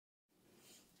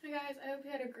guys, I hope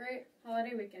you had a great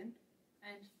holiday weekend,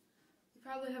 and you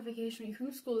probably have vacation week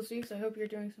from school this week, so I hope you're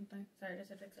doing something, sorry, I just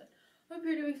had to fix it. Hope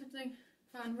you're doing something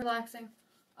fun, relaxing,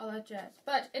 all that jazz.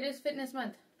 But it is fitness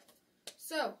month,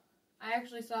 so I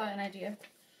actually saw an idea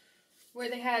where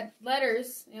they had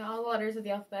letters, all the letters of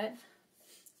the alphabet,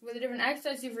 with a different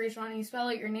exercise for each one, and you spell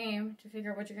out your name to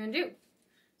figure out what you're going to do.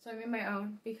 So I made my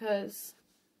own because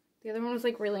the other one was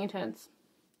like really intense.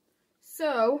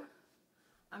 So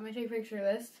I'm going to take a picture of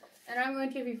this, and I'm going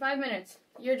to give you 5 minutes.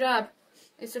 Your job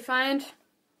is to find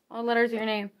all the letters of your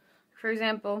name. For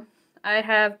example, I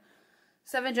have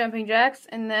 7 jumping jacks,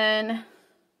 and then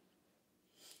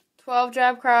 12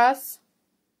 jab cross,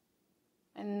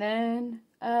 and then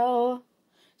L,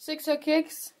 6 hook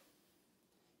kicks,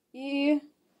 E,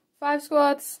 5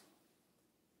 squats,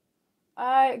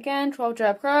 I, again, 12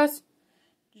 jab cross,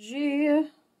 G,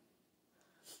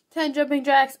 10 jumping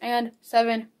jacks, and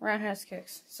 7 roundhouse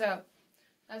kicks. So,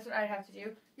 that's what I'd have to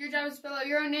do. Your job is to spell out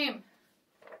your own name.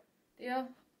 Deal?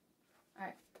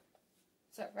 Alright.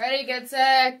 So, ready, get,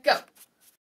 set, go!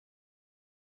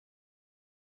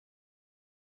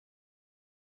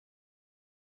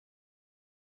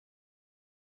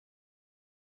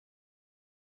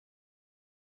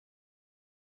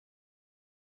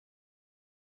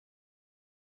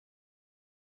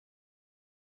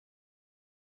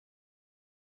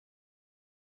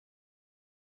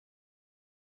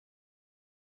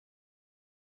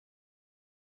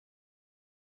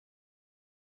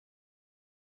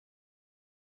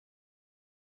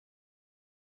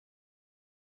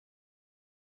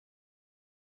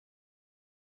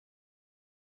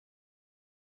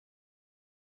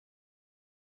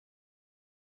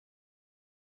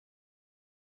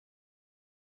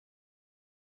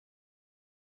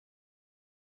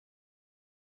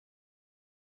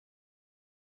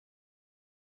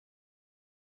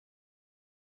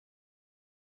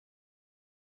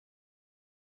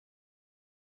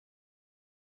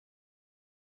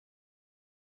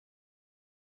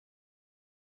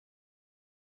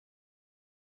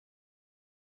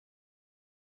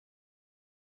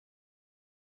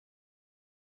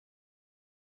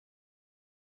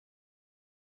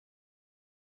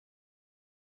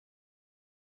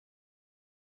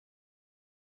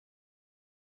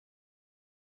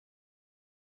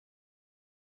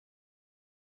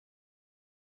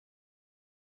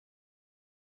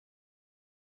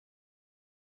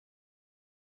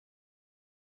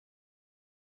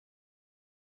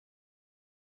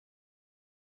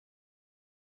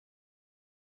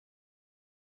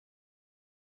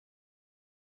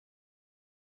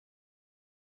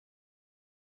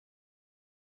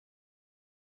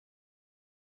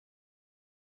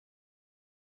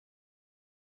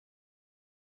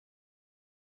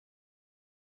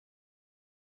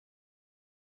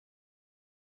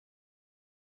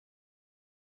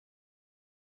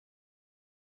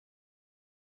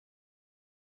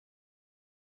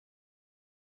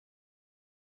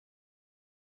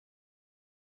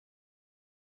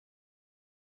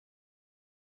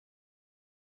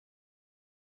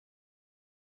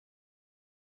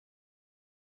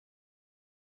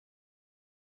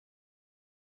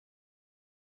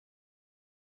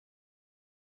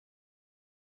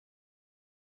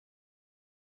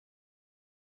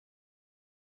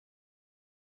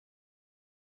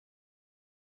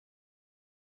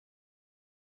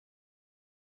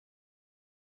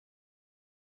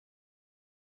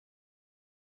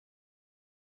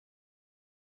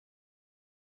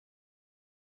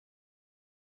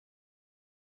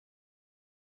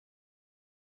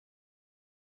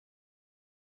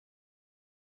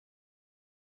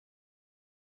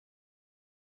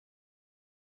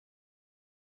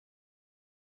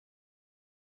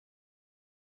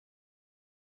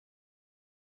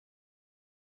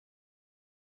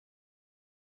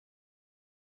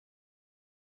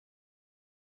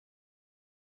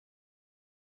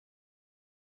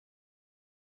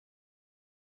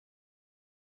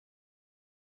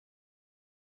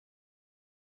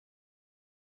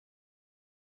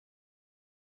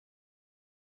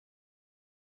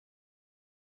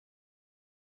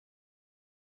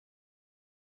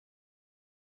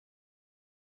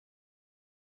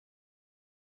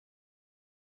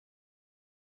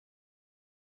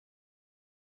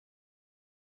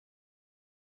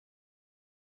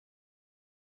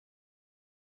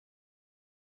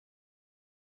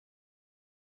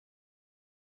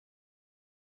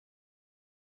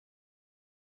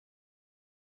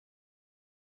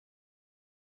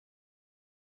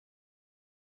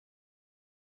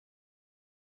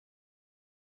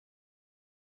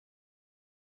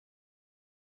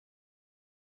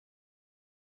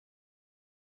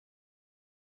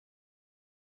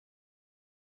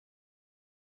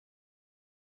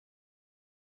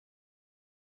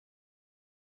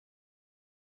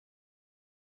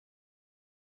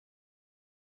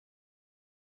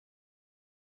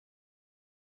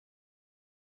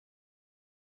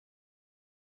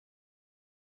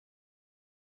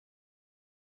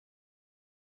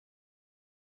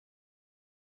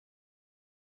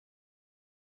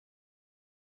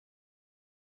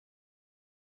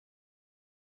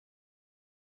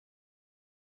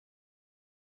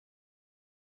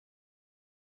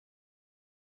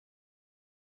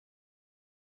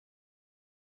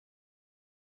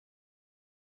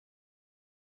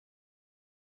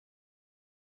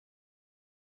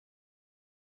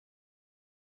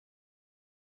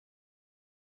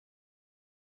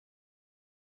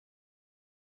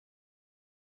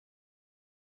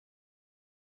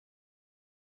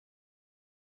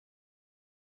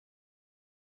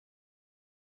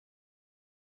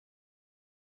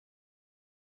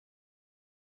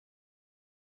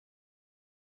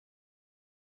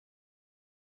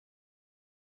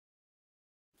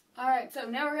 Alright, so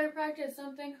now we're going to practice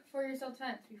something for your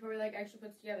self-defense before we actually put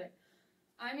it together.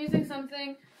 I'm using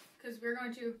something because we're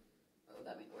going to, oh,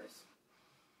 that made it worse.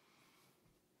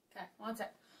 Okay, one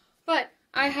sec. But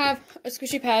I have a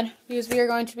squishy pad because we are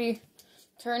going to be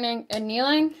turning and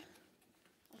kneeling.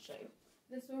 I'll show you.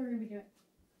 This is what we're going to be doing.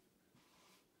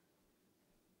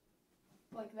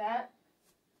 Like that.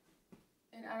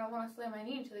 And I don't want to slam my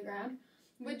knee into the ground.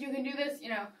 But you can do this,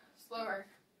 slower.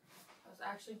 I was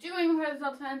actually doing for the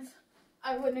self-defense.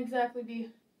 I wouldn't exactly be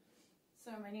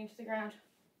slamming my knee into the ground.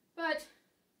 But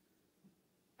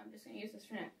I'm just going to use this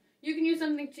for now. You can use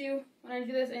something too when I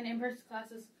do this in in-person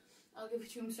classes. I'll give you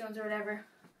tombstones or whatever.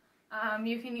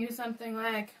 You can use something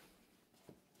like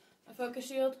a focus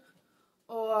shield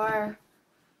or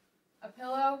a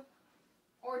pillow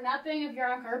or nothing if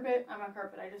you're on carpet. I'm on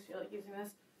carpet, I just feel like using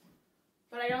this.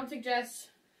 But I don't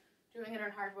suggest doing it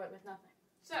on hardwood with nothing.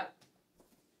 So,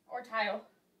 or tile.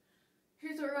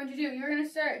 Here's what we're going to do. You're going to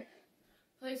start.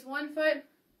 Place one foot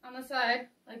on the side,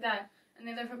 like that, and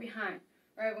the other foot behind.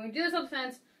 Alright, when we do this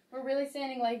self-defense, we're really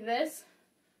standing like this.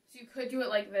 So you could do it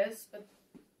like this, but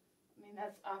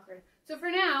that's awkward. So for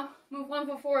now, move 1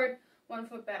 foot forward, 1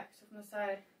 foot back. So from the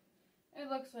side, it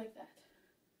looks like that.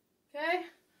 Okay?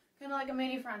 Kind of like a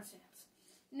mini front stance.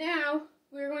 Now,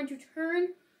 we're going to turn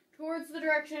towards the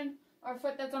direction our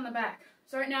foot that's on the back.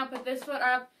 So right now, put this foot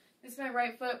up. This is my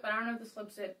right foot, but I don't know if this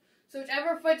flips it. So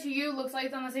whichever foot to you looks like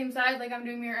it's on the same side, like I'm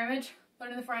doing mirror image, put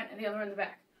it in the front and the other one in the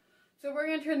back. So we're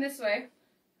going to turn this way.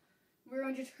 We're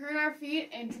going to turn our feet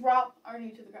and drop our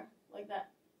knee to the ground, like that.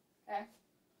 Okay?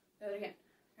 Do it again.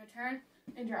 We're going to turn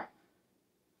and drop.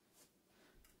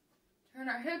 Turn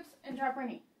our hips and drop our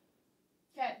knee.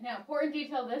 Okay, now important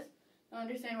detail this. You'll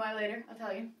understand why later, I'll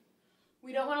tell you.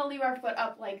 We don't want to leave our foot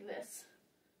up like this.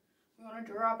 We want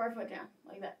to drop our foot down,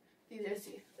 like that. It's easier to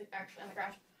see, like actually on the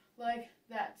ground. Like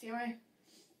that. See how my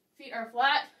feet are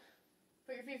flat?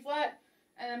 Put your feet flat,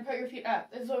 and then put your feet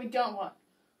up. This is what we don't want.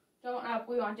 Don't want up,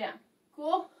 we want down.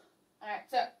 Cool? Alright,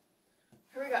 so,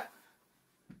 here we go.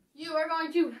 You are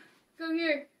going to go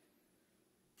here,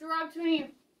 drop to a knee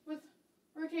with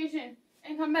rotation,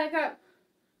 and come back up.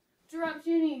 Drop to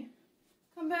your knee,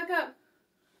 come back up.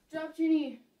 Drop to your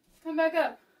knee, come back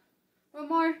up. One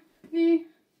more, knee,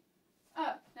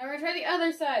 up. Now we're going to try the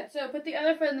other side. So put the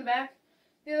other foot in the back,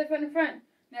 the other foot in front.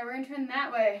 Now we're going to turn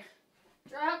that way.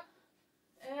 Drop,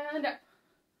 and up.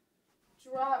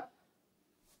 Drop,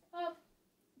 up.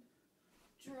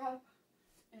 Drop,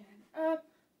 and up.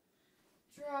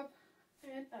 Drop,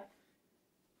 and up.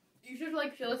 You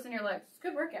should feel this in your legs. It's a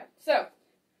good workout. So,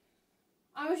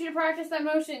 I want you to practice that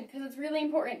motion because it's really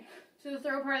important to the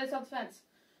throw part of the self-defense.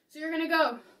 So you're going to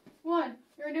go 1,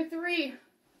 you're going to do 3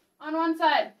 on one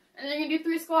side, and then you're going to do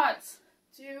 3 squats.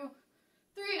 2,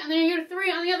 3, and then you're going to do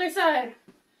 3 on the other side.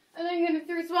 And then you're going to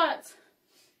do 3 squats.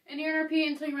 And you're going to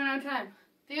repeat until you run out of time.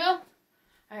 Deal?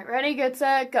 Alright, ready, get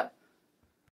set, go.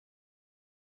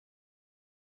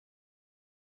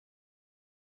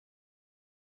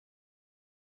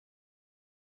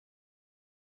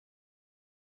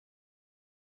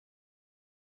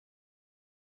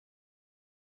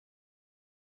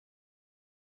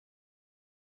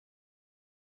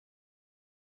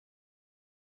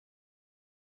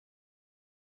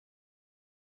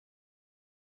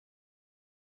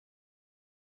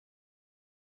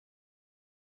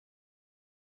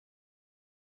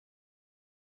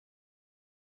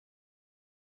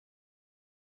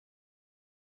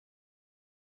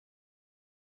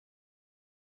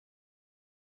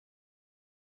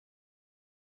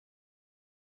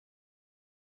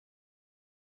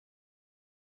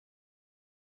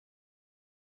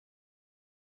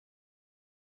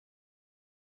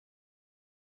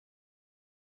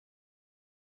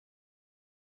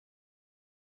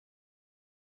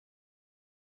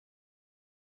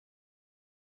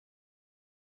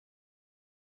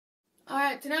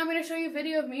 Alright, so now I'm going to show you a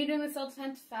video of me doing the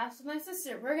self-defense fast with my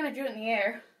sister. We're going to do it in the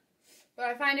air, but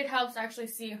I find it helps to actually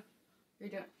see what you're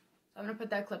doing. So I'm going to put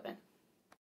that clip in.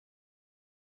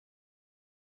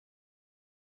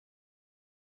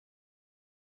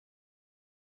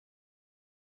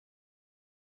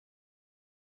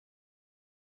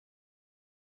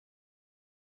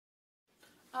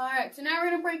 Alright, so now we're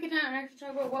going to break it down and actually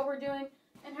talk about what we're doing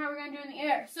and how we're going to do it in the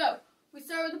air. So, we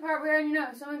start with the part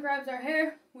where, someone grabs our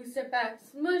hair, we step back,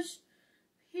 smush,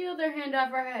 peel their hand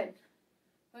off our head.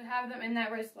 We have them in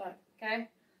that wrist lock, okay?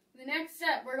 The next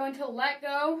step, we're going to let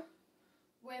go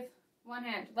with one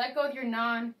hand. Let go with your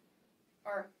okay.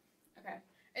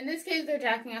 In this case, they're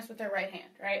attacking us with their right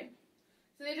hand, right?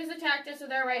 So they just attacked us with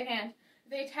their right hand.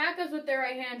 If they attack us with their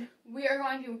right hand, we are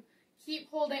going to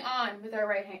keep holding on with our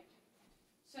right hand.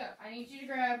 So, I need you to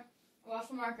grab wash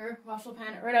a marker, wash a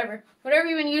pen, or whatever. Whatever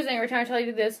you've been using every time I tell you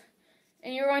to do this.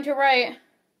 And you're going to write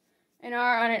an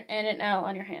R on it and an L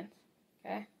on your hands.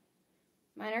 Okay?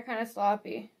 Mine are kind of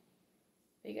sloppy.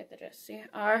 But you get the gist. See?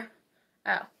 R,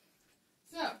 L.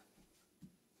 So,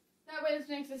 that way this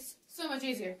makes this so much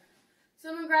easier.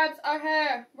 Someone grabs our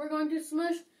hair. We're going to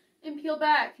smush and peel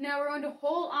back. Now we're going to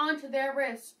hold on to their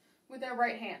wrist with our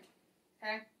right hand.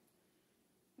 Okay?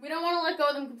 We don't want to let go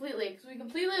of them completely. Because we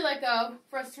completely let go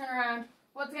for us to turn around.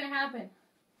 What's going to happen?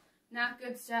 Not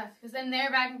good stuff. Because then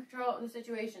they're back in control of the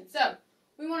situation. So,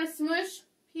 we want to smush,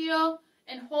 peel,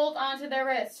 and hold on to their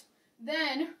wrist.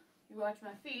 Then, you watch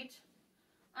my feet.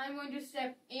 I'm going to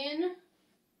step in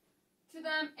to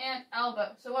them and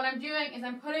elbow. So what I'm doing is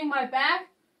I'm putting my back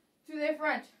to their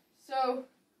front. So,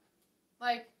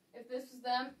 like, if this is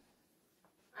them,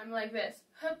 I'm like this.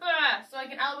 So I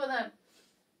can elbow them.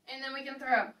 And then we can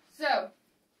throw. So,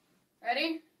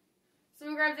 ready?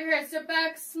 Someone grabs their hair. Step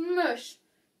back, smush,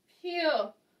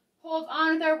 peel, hold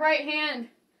on with our right hand.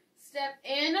 Step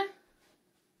in. I'm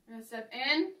going to step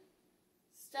in,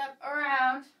 step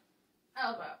around,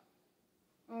 elbow.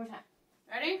 One more time.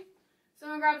 Ready?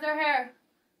 Someone grabs their hair.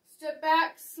 Step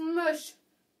back, smush,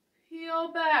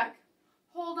 peel back.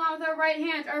 Hold on with our right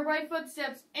hand. Our right foot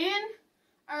steps in,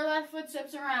 our left foot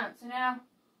steps around. So now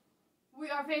we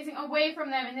are facing away from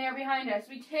them and they are behind us.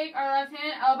 We take our left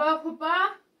hand, elbow,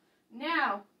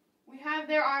 now we have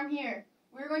their arm here.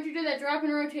 We're going to do that drop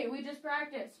and rotate. We just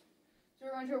practiced. So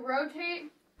we're going to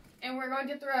rotate and we're going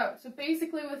to throw. So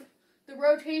basically with the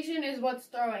rotation is what's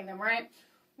throwing them, right?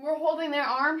 We're holding their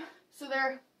arm so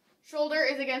their shoulder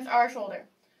is against our shoulder.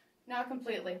 Not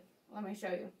completely. Let me show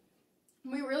you.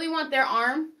 We really want their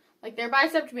arm, like their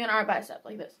bicep, to be on our bicep,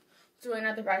 like this. It's really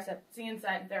not the bicep, it's the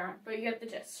inside of their arm, but you get the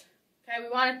gist. Okay, we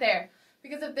want it there.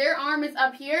 Because if their arm is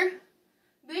up here,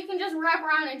 they can just wrap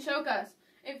around and choke us.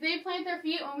 If they plant their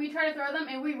feet when we try to throw them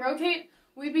and we rotate,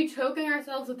 we'd be choking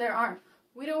ourselves with their arm.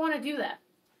 We don't want to do that.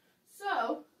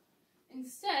 So,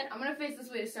 instead, I'm going to face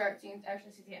this way to start so you can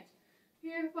actually see the end.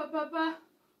 Here,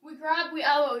 we grab, we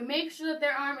elbow, we make sure that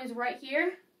their arm is right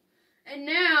here. And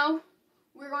now,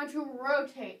 we're going to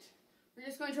rotate. We're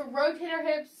just going to rotate our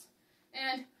hips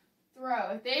and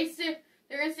throw. If they sit,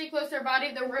 they're going to stay close to their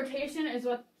body. The rotation is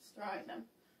what's throwing them.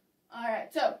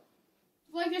 Alright, so,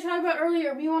 like I talked about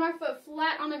earlier, we want our foot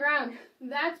flat on the ground.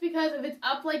 That's because if it's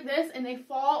up like this and they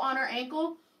fall on our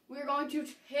ankle, we're going to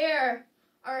tear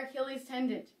our Achilles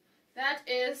tendon. That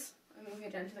is, let me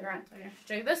get down to the ground so I can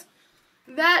show you this.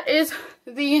 That is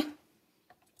the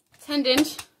tendon.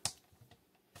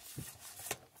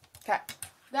 Okay.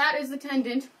 That is the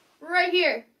tendon right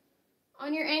here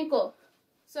on your ankle.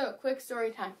 So, quick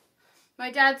story time. My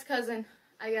dad's cousin,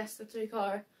 I guess that's what you call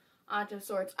her, aunt of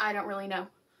sorts. I don't really know.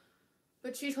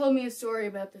 But she told me a story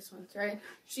about this once, right?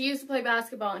 She used to play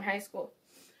basketball in high school.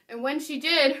 And when she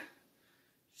did,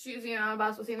 she was, on a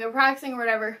basketball team. They were practicing or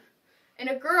whatever. And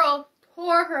a girl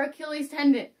tore her Achilles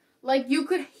tendon. Like, you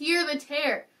could hear the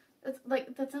tear.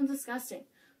 That sounds disgusting.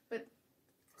 But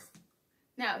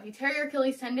now, if you tear your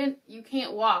Achilles tendon, you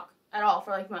can't walk at all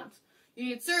for, months. You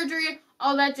need surgery,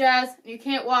 all that jazz, and you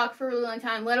can't walk for a really long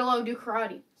time, let alone do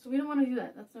karate. So we don't want to do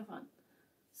that. That's no fun.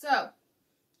 So,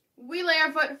 we lay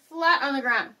our foot flat on the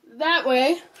ground. That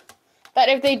way, that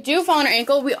if they do fall on our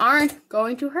ankle, we aren't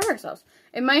going to hurt ourselves.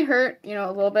 It might hurt, a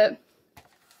little bit,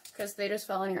 because they just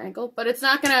fell on your ankle, but it's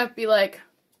not going to be,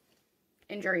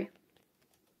 injury.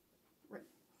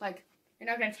 You're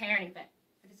not going to tear anything.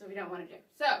 That's what we don't want to do.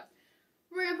 So,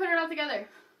 we're going to put it all together.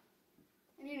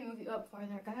 I need to move you up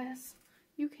farther, guys.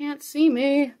 You can't see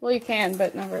me. Well, you can,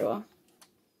 but not very well.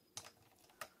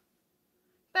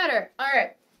 Better.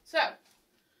 Alright. So,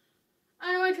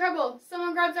 I know I'm in trouble.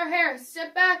 Someone grabs our hair.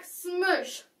 Step back.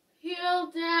 Smush.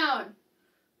 Heel down.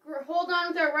 Hold on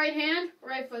with our right hand.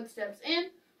 Right foot steps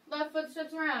in. Left foot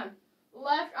steps around.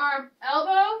 Left arm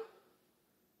elbow.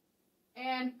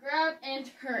 And grab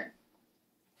and turn.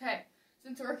 Okay.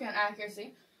 Since we're working on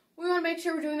accuracy, we want to make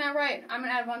sure we're doing that right. I'm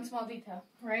going to add one small detail,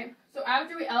 right? So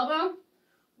after we elbow,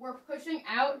 we're pushing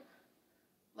out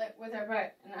with our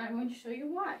butt. And I'm going to show you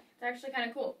why. It's actually kind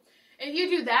of cool. If you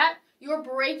do that, you're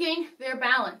breaking their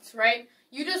balance, right?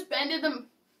 You just bent them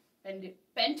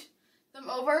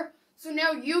over, so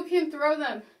now you can throw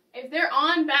them. If they're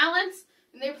on balance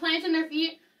and they're planting their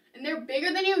feet and they're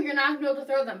bigger than you, you're not going to be able to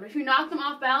throw them. But if you knock them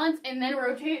off balance and then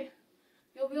rotate,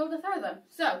 you'll be able to throw them.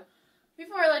 So,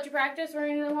 before I let you practice, we're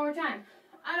going to do them one more time.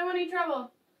 I don't want any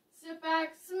trouble. Sit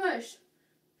back, smush,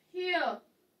 heel,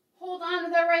 hold on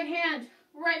with our right hand.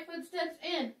 Right foot steps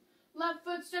in, left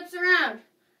foot steps around,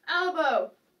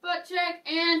 elbow, butt check,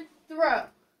 and throw.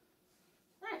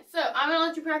 Alright, so I'm going to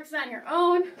let you practice on your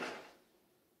own.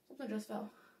 Something just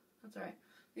fell. That's alright.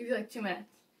 Maybe like 2 minutes.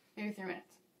 Maybe 3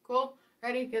 minutes. Cool?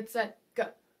 Ready? Get set. Go.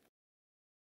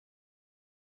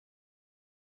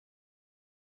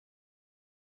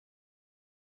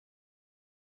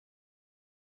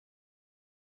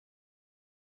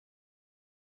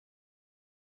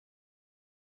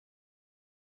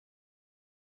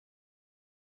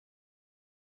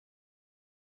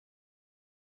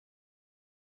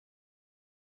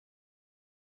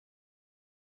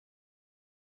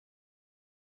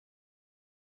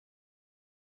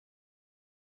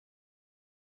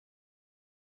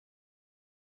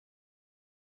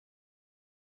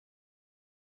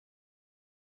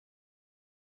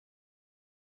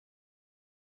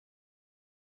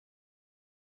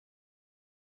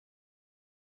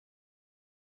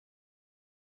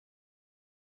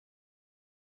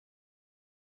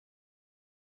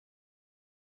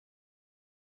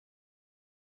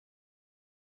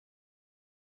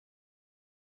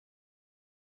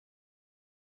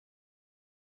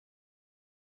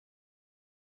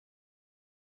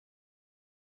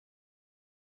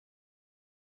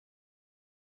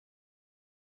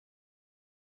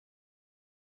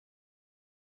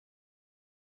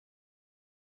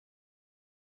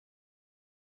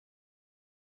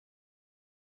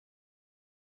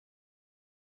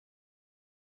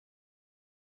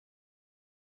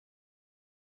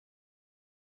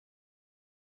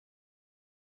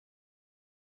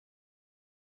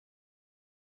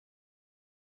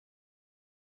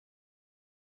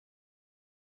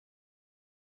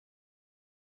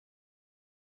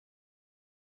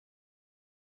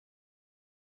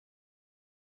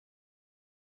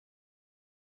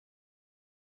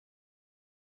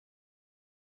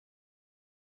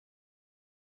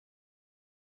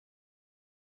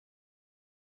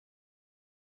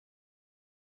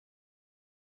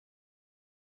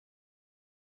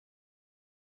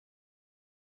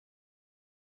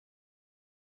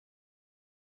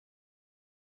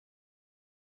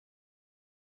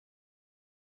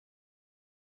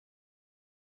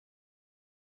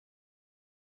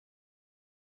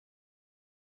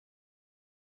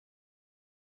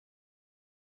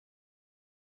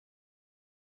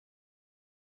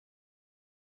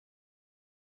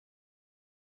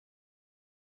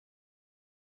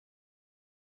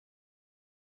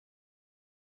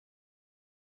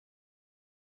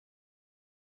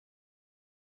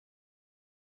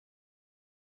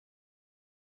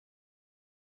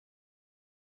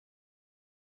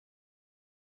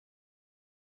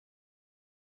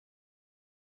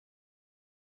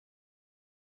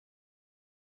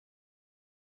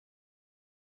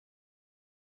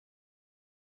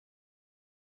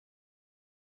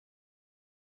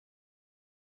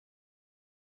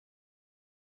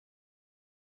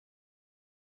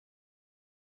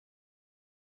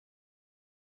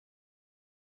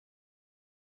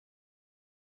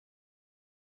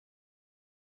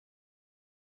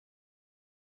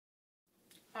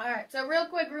 Alright, so real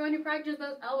quick, we're going to practice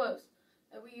those elbows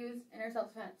that we use in our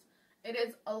self-defense.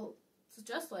 It's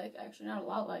just like, actually not a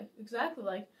lot like, exactly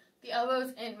like the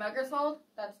elbows in mugger's hold.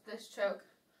 That's this choke.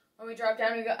 When we drop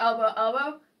down, we go elbow,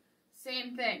 elbow.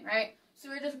 Same thing, right?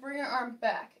 So we just bring our arm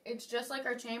back. It's just like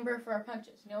our chamber for our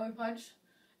punches. You know, we punch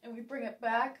and we bring it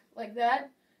back like that.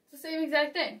 It's the same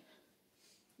exact thing.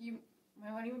 You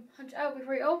might want to even punch out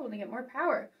before you open to get more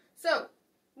power. So,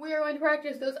 we are going to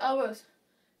practice those elbows.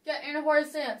 Get in a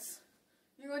horse stance.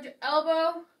 You're going to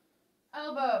elbow,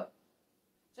 elbow,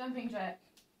 jumping jack.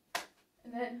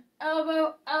 And then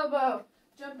elbow, elbow,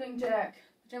 jumping jack.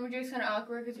 Jumping jack's kind of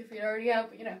awkward because your feet are already out,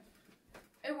 but you know,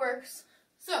 it works.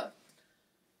 So,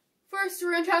 first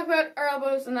we're going to talk about our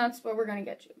elbows, and that's what we're going to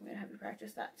get you. I'm going to have you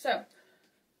practice that. So,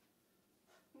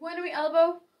 when we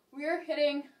elbow, we are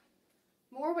hitting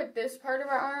more with this part of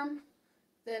our arm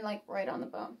than like right on the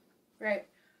bone, right?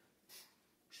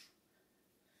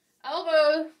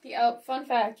 Elbow, fun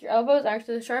fact, your elbow is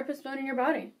actually the sharpest bone in your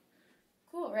body.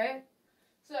 Cool, right?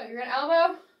 So you're going to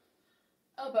elbow,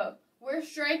 elbow. We're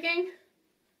striking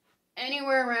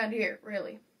anywhere around here,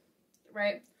 really,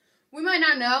 right? We might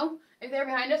not know if they're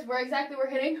behind us where exactly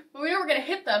we're hitting, but we know we're going to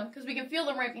hit them because we can feel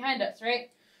them right behind us, right?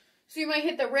 So you might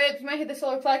hit the ribs, you might hit the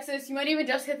solar plexus, you might even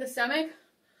just hit the stomach.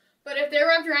 But if they're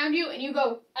wrapped around you and you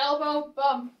go elbow,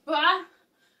 bum, bah,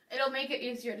 it'll make it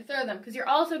easier to throw them because you're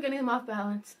also getting them off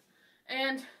balance.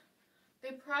 And they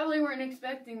probably weren't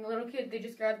expecting the little kid they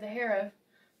just grabbed the hair of.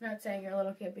 I'm not saying you're a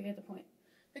little kid, but you get the point.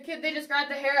 The kid they just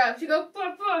grabbed the hair of to go,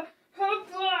 bah, bah, bah,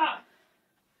 bah.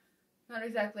 Not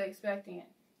exactly expecting it.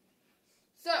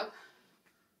 So,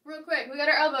 real quick, we got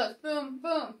our elbows. Boom,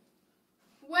 boom.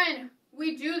 When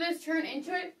we do this turn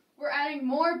into it, we're adding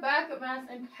more backup mass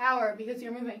and power because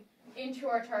you're moving into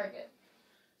our target.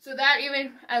 So that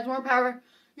even adds more power.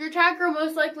 Your attacker will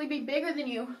most likely be bigger than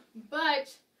you,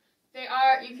 but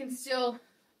you can still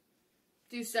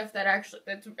do stuff that actually,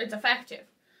 it's effective.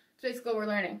 So basically what we're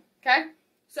learning, okay?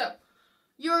 So,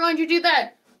 you're going to do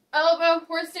that. Elbow,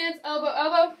 horse stance, elbow,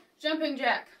 elbow, jumping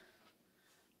jack.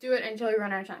 Do it until you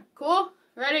run out of time. Cool?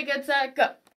 Ready, get set,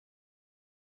 go.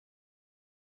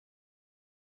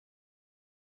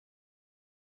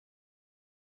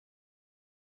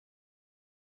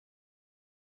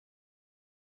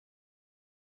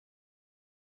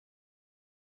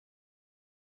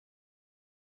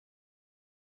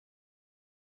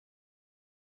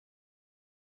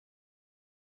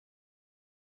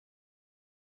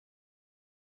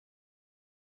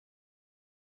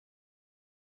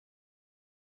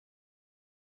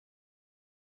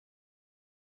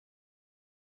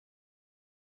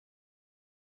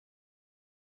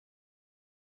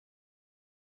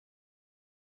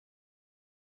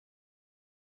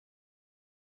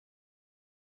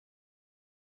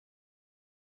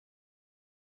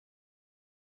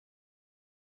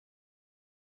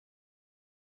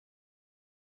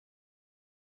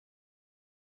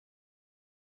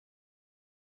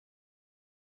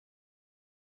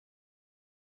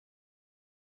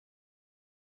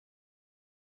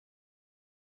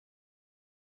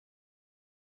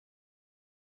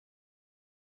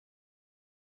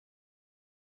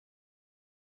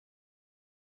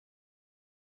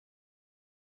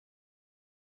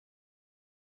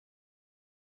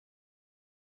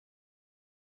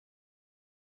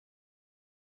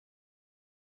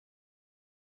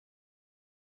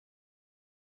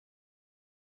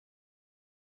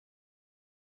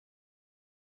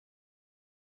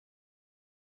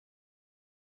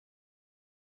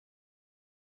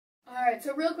 Alright,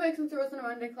 so real quick, since there wasn't a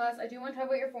Monday class, I do want to talk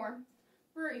about your form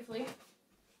briefly.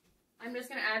 I'm just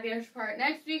going to add the extra part.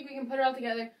 Next week, we can put it all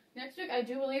together. Next week, I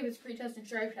do believe it's pre-test and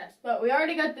stripe test, but we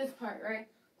already got this part, right?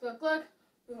 Click, click,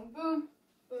 boom, boom,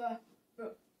 boom, boom.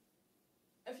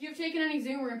 If you've taken any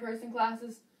Zoom or in-person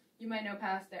classes, you might know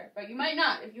past there, but you might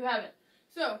not if you haven't.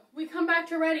 So, we come back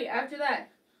to ready after that.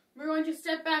 We're going to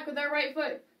step back with our right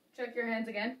foot. Check your hands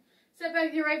again. Step back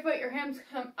with your right foot, your hands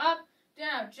come up,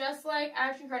 down, just like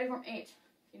action karate form 8.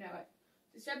 You know it.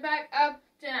 So step back, up,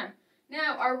 down.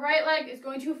 Now, our right leg is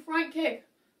going to front kick,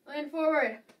 land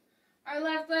forward. Our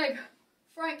left leg,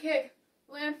 front kick,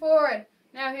 land forward.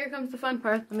 Now, here comes the fun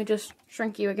part. Let me just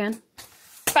shrink you again.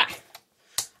 Back.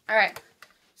 Alright,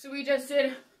 so we just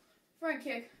did front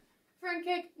kick. Front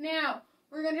kick. Now,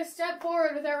 we're going to step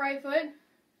forward with our right foot,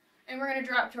 and we're going to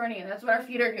drop to our knee. That's what our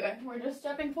feet are doing. We're just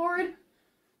stepping forward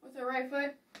with our right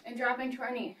foot and dropping to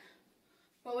our knee.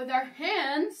 But with our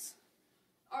hands,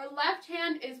 our left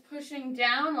hand is pushing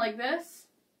down like this,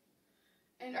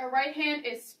 and our right hand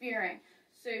is spearing.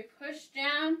 So you push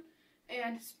down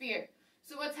and spear.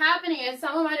 So what's happening is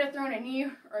someone might have thrown a knee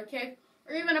or a kick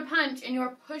or even a punch, and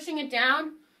you're pushing it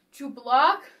down to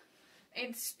block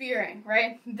and spearing,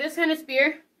 right? This kind of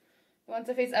spear wants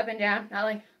to face up and down, not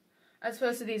like as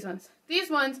opposed to these ones.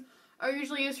 These ones are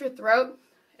usually used for throat.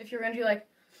 If you're going to do like,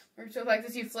 or so like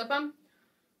this, you flip them.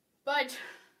 But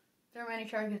there are many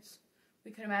targets we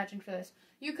could imagine for this.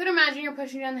 You could imagine you're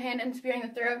pushing down the hand and spearing the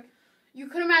throat. You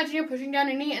could imagine you're pushing down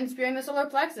a knee and spearing the solar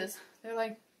plexus. There are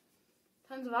like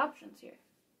tons of options here.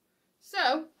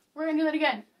 So, we're going to do that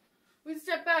again. We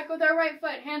step back with our right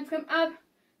foot. Hands come up,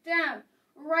 down.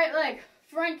 Right leg,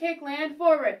 front kick, land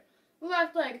forward.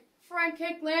 Left leg, front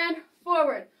kick, land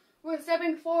forward. We're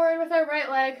stepping forward with our right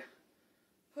leg.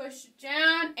 Push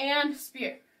down and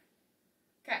spear.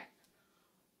 Okay.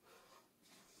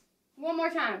 One more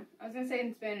time. I was going to say it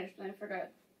in Spanish, but I forgot.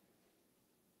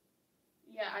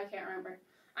 Yeah, I can't remember.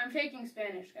 I'm taking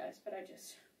Spanish, guys, but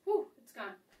it's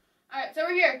gone. Alright, so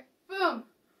we're here. Boom.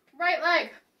 Right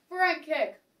leg, front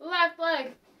kick. Left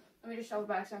leg. Let me just shuffle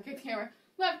back so I don't kick the camera.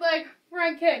 Left leg,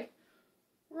 front kick.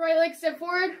 Right leg, step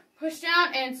forward, push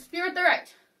down, and spear with the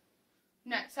right.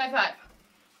 Next, high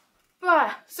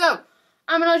five. So,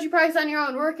 I'm going to let you practice on your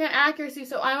own. Work on accuracy,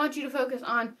 so I want you to focus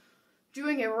on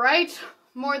doing it right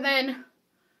more than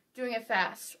doing it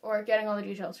fast or getting all the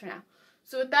details for now.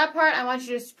 So with that part, I want you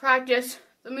to just practice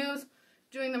the moves,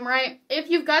 doing them right. If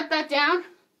you've got that down,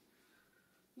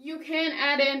 you can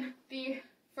add in the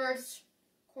first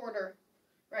quarter.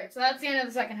 Right, so that's the end of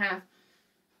the second half.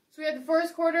 So we have the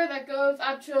first quarter that goes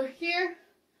up to here.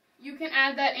 You can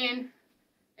add that in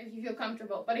if you feel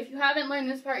comfortable. But if you haven't learned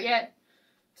this part yet,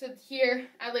 to here,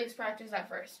 at least practice that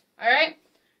first. Alright?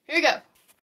 Here we go.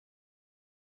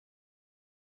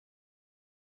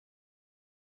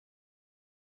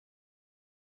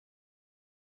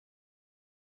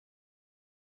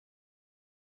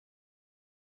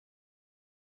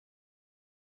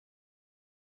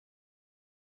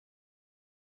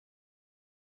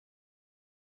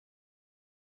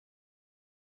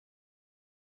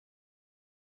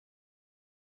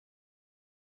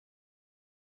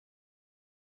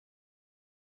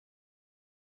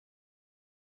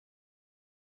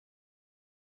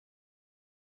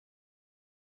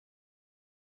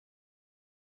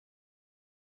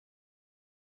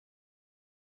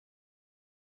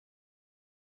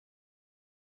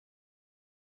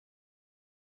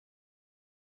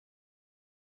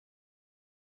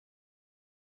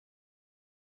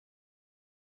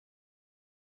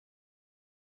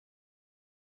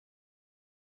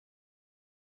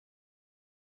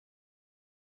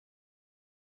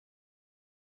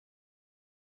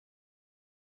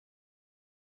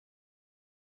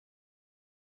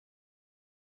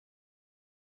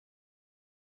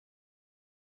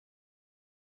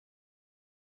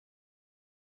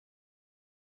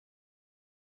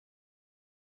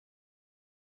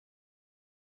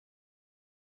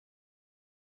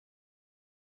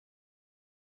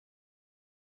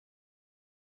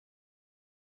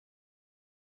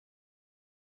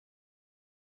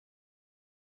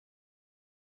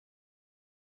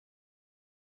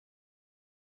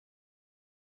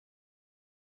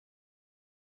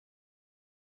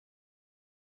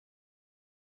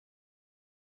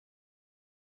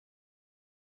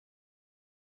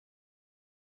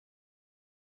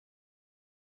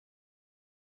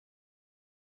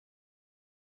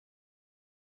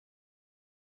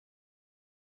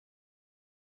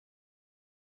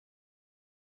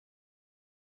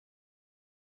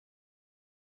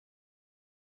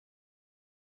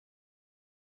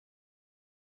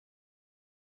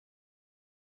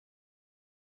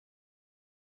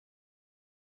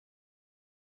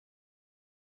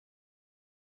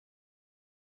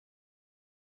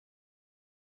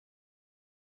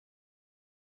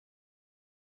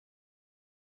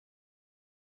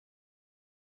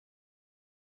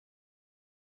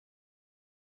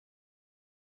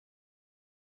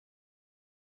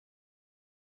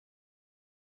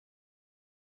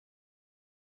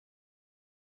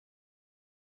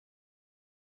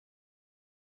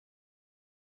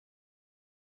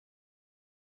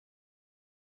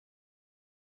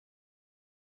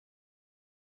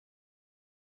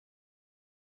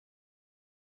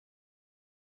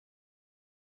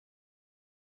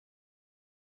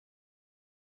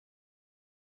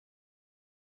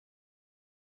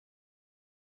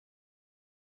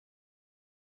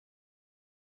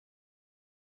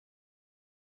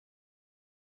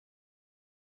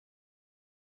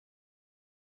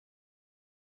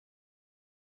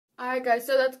 Alright guys,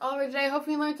 so that's all for today.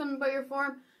 Hopefully you learned something about your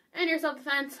form and your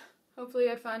self-defense. Hopefully you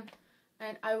had fun.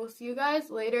 And I will see you guys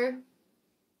later.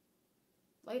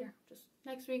 Just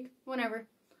next week, whenever.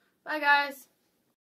 Bye guys.